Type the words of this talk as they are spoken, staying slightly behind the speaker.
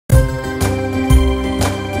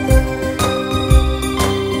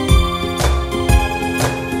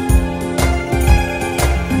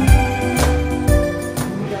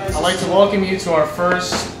welcome you to our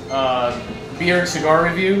first beer cigar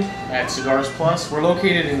review at Cigars Plus. We're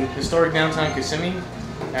located in historic Downtown Kissimmee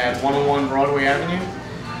at 101 Broadway Avenue.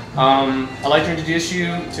 I'd like to introduce you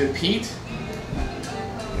to Pete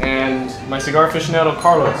and my cigar aficionado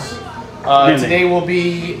Carlos. Today we'll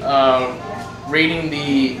be rating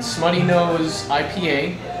the Smuttynose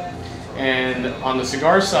IPA, and on the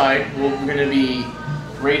cigar side we're going to be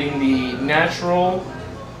rating the Natural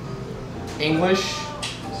English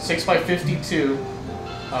 6x52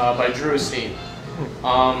 by Drew Estate.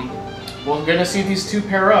 We're going to see these two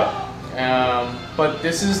pair up, but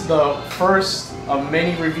this is the first of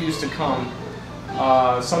many reviews to come.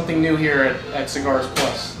 Something new here at Cigars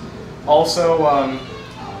Plus. Also,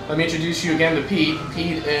 let me introduce you again to Pete.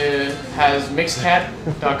 Pete has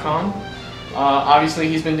Mixcat.com. Obviously,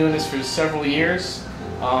 he's been doing this for several years.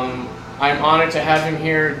 I'm honored to have him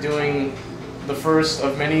here doing the first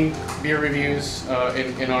of many beer reviews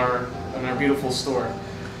in our beautiful store.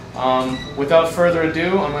 Without further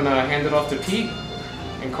ado, I'm going to hand it off to Pete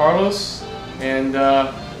and Carlos, and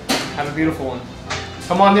have a beautiful one.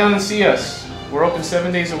 Come on down and see us. We're open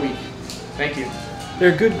 7 days a week. Thank you.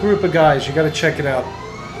 They're a good group of guys. You got to check it out.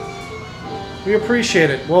 We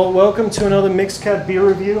appreciate it. Well, welcome to another Mixcat beer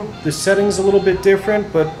review. The setting's a little bit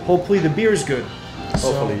different, but hopefully the beer's good.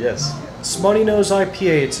 Hopefully, yes. Smuttynose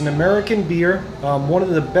IPA. It's an American beer, one of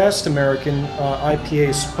the best American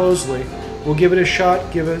IPAs supposedly. We'll give it a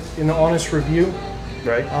shot, give it an honest review.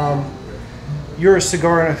 Right. You're a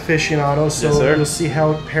cigar aficionado, so yes, sir. You'll see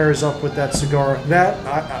how it pairs up with that cigar. That,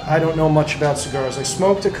 I don't know much about cigars. I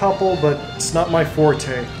smoked a couple, but it's not my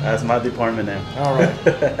forte. That's my department name. All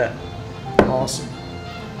right. Awesome.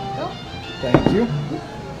 Thank you.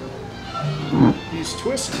 These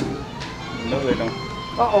twist. No, they don't.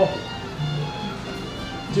 Uh-oh.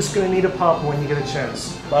 Just gonna need a pop when you get a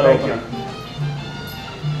chance. Thank you.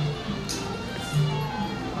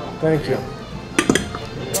 Thank you.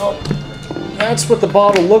 Well, that's what the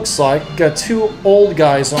bottle looks like. Got two old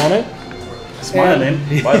guys on it. Smiling,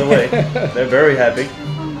 by the way. They're very happy.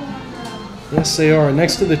 Yes, they are.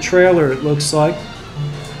 Next to the trailer, it looks like.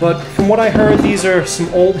 But from what I heard, these are some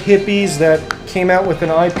old hippies that came out with an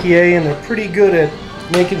IPA, and they're pretty good at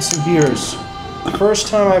making some beers. First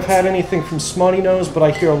time I've had anything from Smuttynose, but I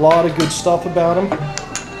hear a lot of good stuff about them.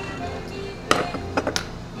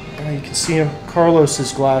 You can see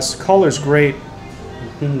Carlos's glass. The color's great.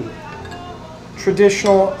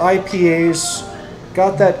 Traditional IPAs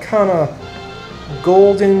got that kind of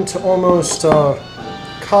golden to almost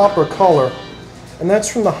copper color, and that's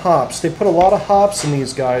from the hops. They put a lot of hops in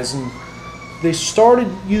these guys, and they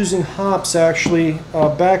started using hops actually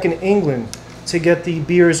back in England to get the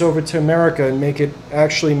beers over to America and make it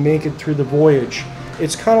through the voyage.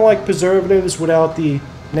 It's kind of like preservatives without the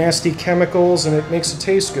nasty chemicals, and it makes it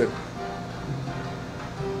taste good.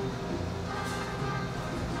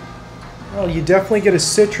 Well, you definitely get a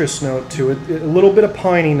citrus note to it, a little bit of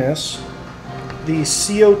pininess. The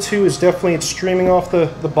CO2 is definitely, it's streaming off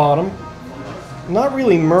the bottom. Not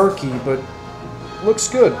really murky, but looks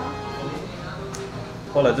good.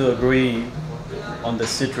 Well, I do agree on the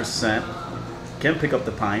citrus scent. Can't pick up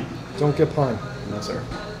the pine. Don't get pine. No, sir.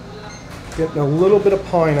 Getting a little bit of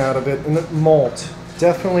pine out of it, and the malt.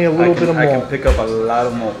 Definitely a little bit of malt. I can pick up a lot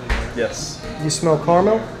of malt, yes. You smell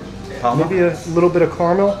caramel? Caramel? Maybe a little bit of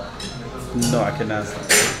caramel? No, I cannot.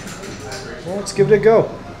 Well, let's give it a go.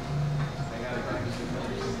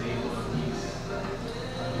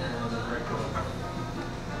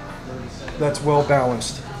 That's well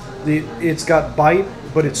balanced. It's got bite,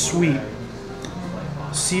 but it's sweet.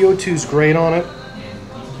 CO2's great on it.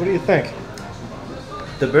 What do you think?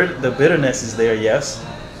 The bitterness is there, yes.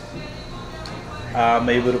 I'm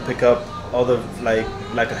able to pick up other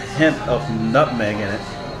like a hint of nutmeg in it.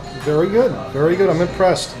 Very good, very good. I'm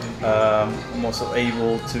impressed. I'm also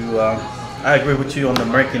able to. I agree with you on the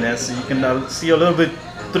murkiness. You can see a little bit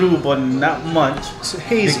through, but not much. It's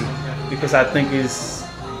hazy because I think it's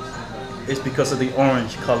because of the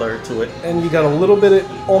orange color to it. And you got a little bit. It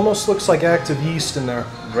almost looks like active yeast in there.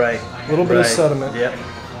 Right. A little bit of sediment. Yeah,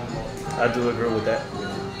 I do agree with that.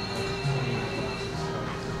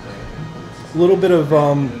 A little bit of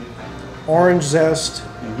orange zest.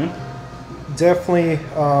 Definitely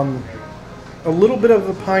a little bit of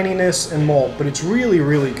a pininess and malt, but it's really,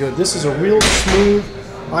 really good. This is a real smooth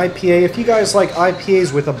IPA. If you guys like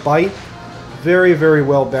IPAs with a bite, very, very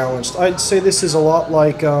well balanced. I'd say this is a lot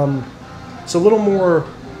like, it's a little more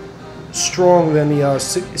strong than the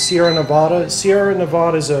Sierra Nevada. Sierra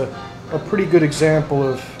Nevada is a pretty good example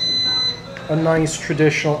of a nice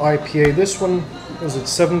traditional IPA. This one, was it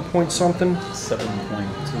 7 point something?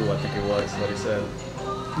 7.2, I think it was what he said.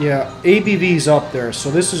 Yeah, ABV's up there, so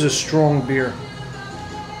this is a strong beer.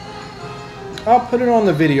 I'll put it on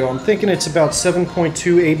the video. I'm thinking it's about 7.2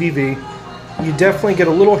 ABV. You definitely get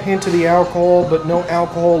a little hint of the alcohol, but no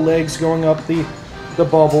alcohol legs going up the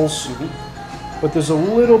bubbles. But there's a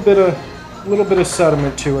little bit of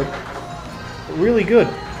sediment to it. But really good.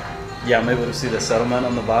 Yeah, I'm able to see the sediment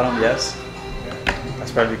on the bottom. Yes,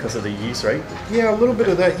 that's probably because of the yeast, right? Yeah, a little bit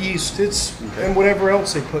of that yeast. And whatever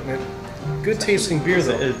else they put in it. Good tasting beer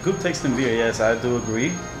though. It's good tasting beer. Yes, I do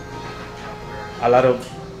agree. A lot of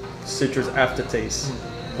citrus aftertaste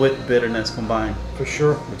with bitterness combined. For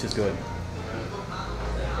sure. Which is good.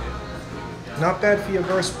 Not bad for your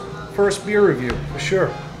first beer review, for sure.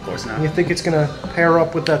 Of course not. You think it's going to pair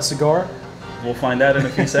up with that cigar? We'll find out in a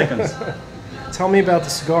few seconds. Tell me about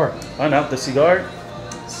the cigar. Oh no, the cigar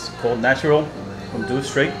is called Natural from Do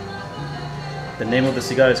Straight. The name of the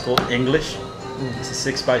cigar is called English. It's a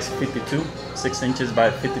 6 by 52, 6 inches by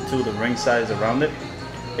 52, the ring size around it.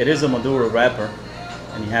 It is a Maduro wrapper,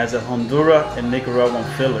 and he has a Honduras and Nicaraguan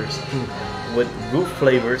fillers with root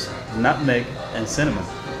flavors, nutmeg, and cinnamon.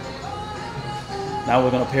 Now we're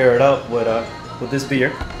gonna pair it up with this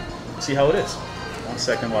beer. See how it is. 1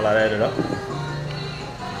 second while I add it up.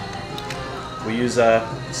 We use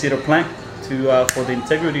cedar plank for the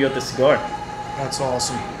integrity of the cigar. That's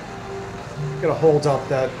awesome. You gotta hold up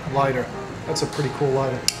that lighter. That's a pretty cool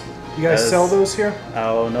lighter. You guys sell those here?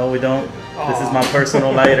 Oh no, we don't. This is my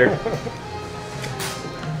personal lighter.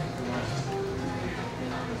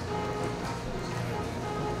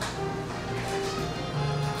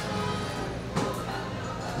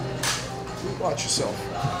 Watch yourself.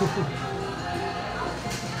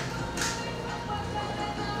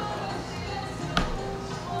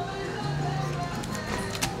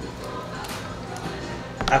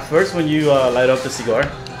 At first, when you light up the cigar,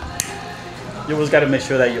 you always got to make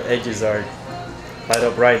sure that your edges are light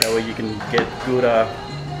up right. That way you can get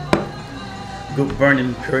good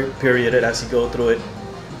burning period as you go through it.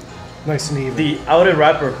 Nice and even. The outer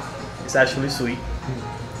wrapper is actually sweet,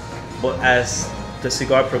 but as the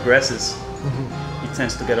cigar progresses, it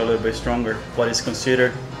tends to get a little bit stronger. What is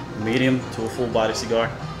considered medium to a full body cigar.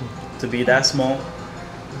 To be that small,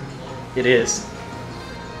 it is.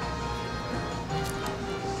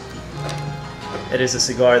 It is a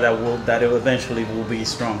cigar that eventually will be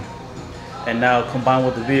strong. And now combined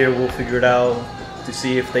with the beer, we'll figure it out to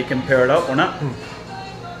see if they can pair it up or not.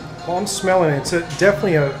 Well, I'm smelling it. It's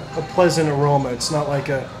definitely a pleasant aroma. It's not like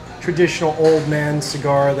a traditional old man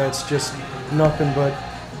cigar that's just nothing but,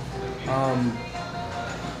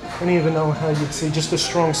 I don't even know how you'd say, just a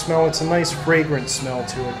strong smell. It's a nice fragrant smell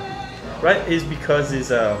to it. Right, it's because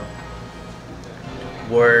it's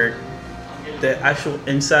where the actual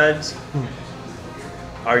insides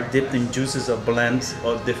are dipped in juices of blends,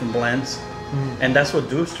 of different blends. And that's what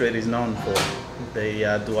Do Straight is known for. They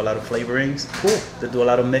do a lot of flavorings. Cool. They do a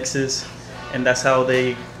lot of mixes, and that's how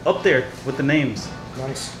they up there with the names.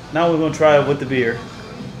 Nice. Now we're gonna try it with the beer.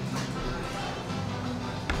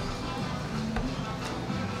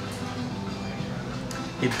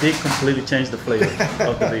 It did completely change the flavor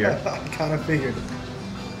of the beer. I kind of figured.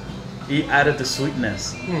 It added the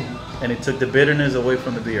sweetness, and it took the bitterness away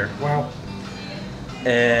from the beer. Wow.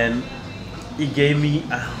 And it gave me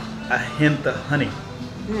a hint of honey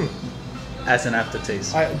as an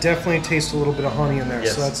aftertaste. I definitely taste a little bit of honey in there,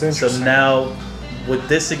 Yes. so that's interesting. So now, with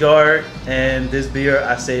this cigar and this beer,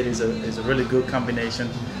 I say it is a really good combination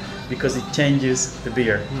because it changes the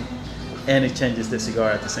beer and it changes the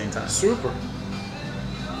cigar at the same time. Super.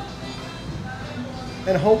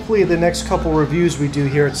 And hopefully the next couple reviews we do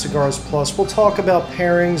here at Cigars Plus, we'll talk about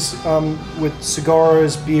pairings with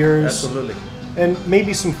cigars, beers. Absolutely. And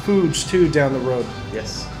maybe some foods too down the road.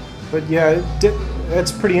 Yes. But yeah,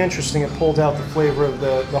 that's pretty interesting. It pulled out the flavor of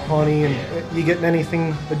the honey. And you getting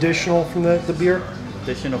anything additional from the beer?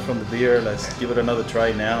 Additional from the beer, let's give it another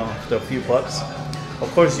try now after a few puffs. Of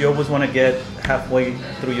course, you always want to get halfway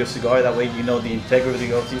through your cigar. That way you know the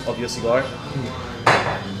integrity of your cigar.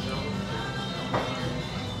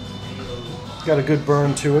 Got a good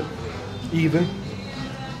burn to it, even.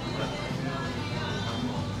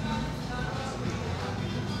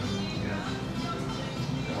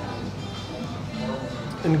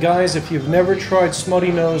 And guys, if you've never tried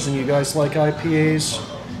Smuttynose and you guys like IPAs,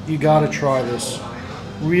 you gotta try this.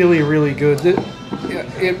 Really, really good.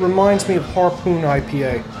 It reminds me of Harpoon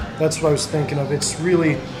IPA. That's what I was thinking of. It's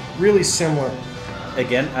really, really similar.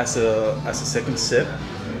 Again, as a second sip,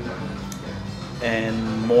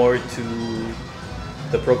 and more to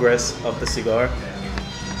the progress of the cigar,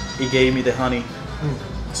 it gave me the honey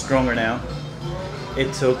stronger now.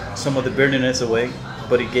 It took some of the bitterness away,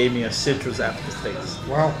 but it gave me a citrus aftertaste.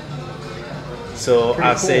 Wow. So Pretty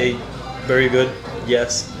I'd cool. say very good.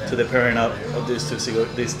 Yes to the pairing up of this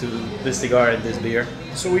cigar and this beer.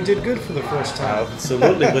 So we did good for the first time.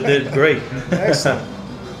 Absolutely, we did great. Excellent.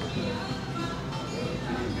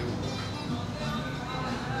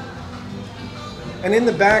 And in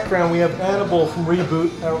the background, we have Annabelle from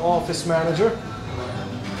Reboot, our office manager.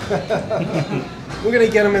 We're going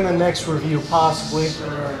to get him in the next review, possibly.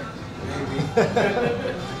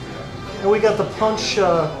 And we got the Punch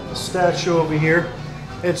statue over here.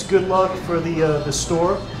 It's good luck for the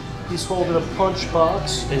store. He's holding a Punch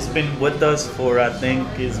box. It's been with us for, I think,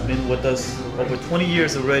 it's been with us over 20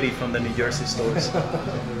 years already from the New Jersey stores.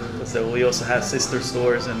 So we also have sister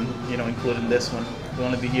stores, and including this one. We've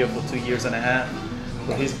only been here for 2 years and a half,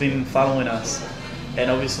 but he's been following us. And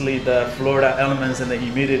obviously the Florida elements and the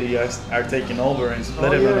humidity are taking over and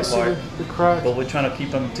splitting them apart. The crack. But we're trying to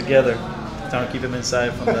keep them together, trying to keep them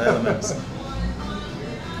inside from the elements.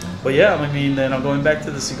 But yeah, I mean, then I'm going back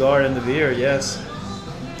to the cigar and the beer. Yes,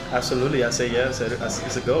 absolutely. I say yes.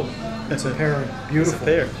 It's a go. It's a pairing. Beautiful. It's a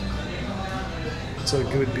pair. It's a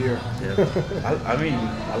good beer. Yeah. I mean,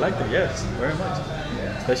 I like it. Yes, very much.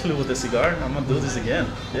 Especially with the cigar. I'm gonna do this again.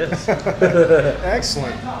 Yes.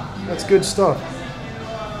 Excellent. That's good stuff.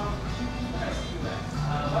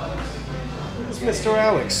 It's Mr.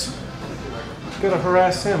 Alex. Gotta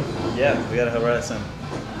harass him. Yeah, we gotta harass him.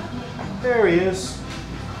 There he is.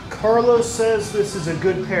 Carlos says this is a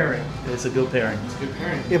good pairing. It's a good pairing. It's a good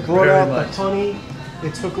pairing. It brought Very out much. the honey.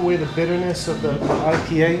 It took away the bitterness of the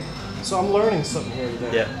IPA. So I'm learning something here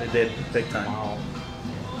today. Yeah, it did big time. Wow.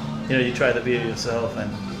 You tried the beer yourself, and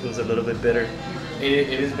it was a little bit bitter. It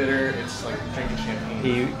is bitter. It's like drinking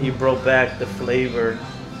champagne. He brought back the flavor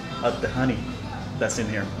of the honey that's in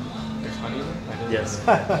here. There's honey in it? I didn't Yes,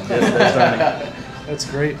 know. yes, there's honey. That's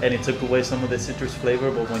great. And it took away some of the citrus flavor,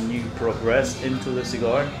 but when you progress into the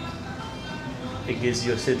cigar, it gives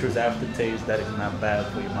you a citrus aftertaste that is not bad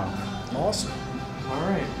for your mouth. Awesome. All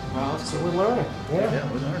right. Well, So we're learning. Yeah.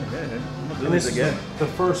 Yeah, we're learning. Yeah, I'm gonna do And this this again. is the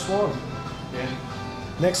first one. yeah.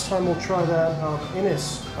 Next time we'll try that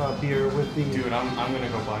Innis beer with the Dude, I'm gonna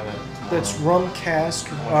go buy that. that's rum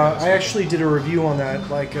cask. I actually did a review on that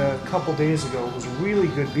like a couple days ago. It was a really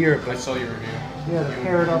good beer, I but saw your review. yeah, to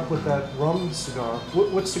pair it up with that rum cigar.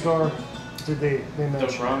 What cigar did they mention?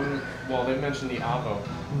 The rum, well, they mentioned the Avo,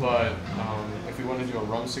 but if we want to do a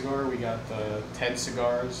rum cigar, we got the Ted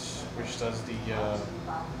Cigars, which does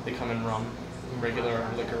they come in rum, regular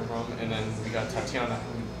liquor rum, and then we got Tatiana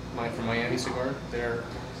from Miami Cigar.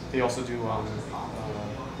 They also do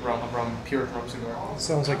pure rum cigar.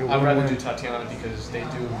 Sounds like a I'd rather do win-win. Tatiana because they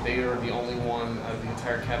are the only one out of the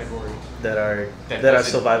entire category. That are does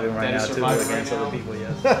it- surviving right that now is too surviving against right other now. people.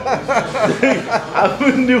 Yes. I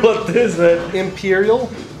wouldn't know what this man. Imperial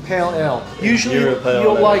Pale Ale. Usually Imperial Pale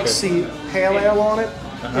you'll Ale, like okay. see Pale Ale on it.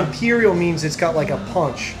 Imperial means it's got like a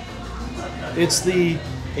punch. It's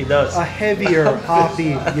He does. a heavier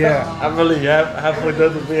hoppy, yeah. I'm really halfway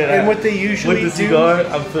done the beer. And what they usually with the do, cigar,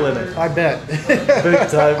 I'm feeling it. I bet. Big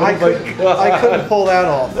time. Oh I my God. couldn't pull that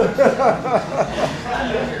off.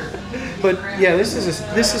 But yeah, this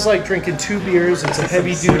is like drinking 2 beers. It's a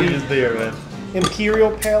heavy duty Serious beer, man.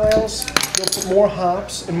 Imperial Pale Ales. They'll put more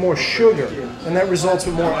hops and more sugar, and that results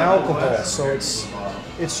with more alcohol. So it's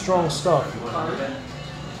strong stuff.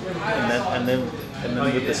 And then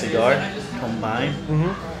with the cigar combined,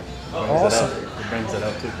 Awesome. It brings it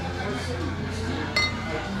up too.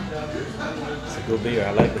 It's a good beer.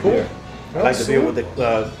 I like the Cool. beer. I like the beer with Absolutely.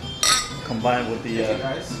 the combined with the.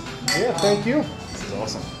 Yeah, thank you. This is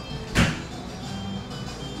awesome.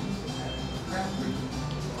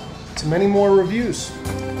 To many more reviews.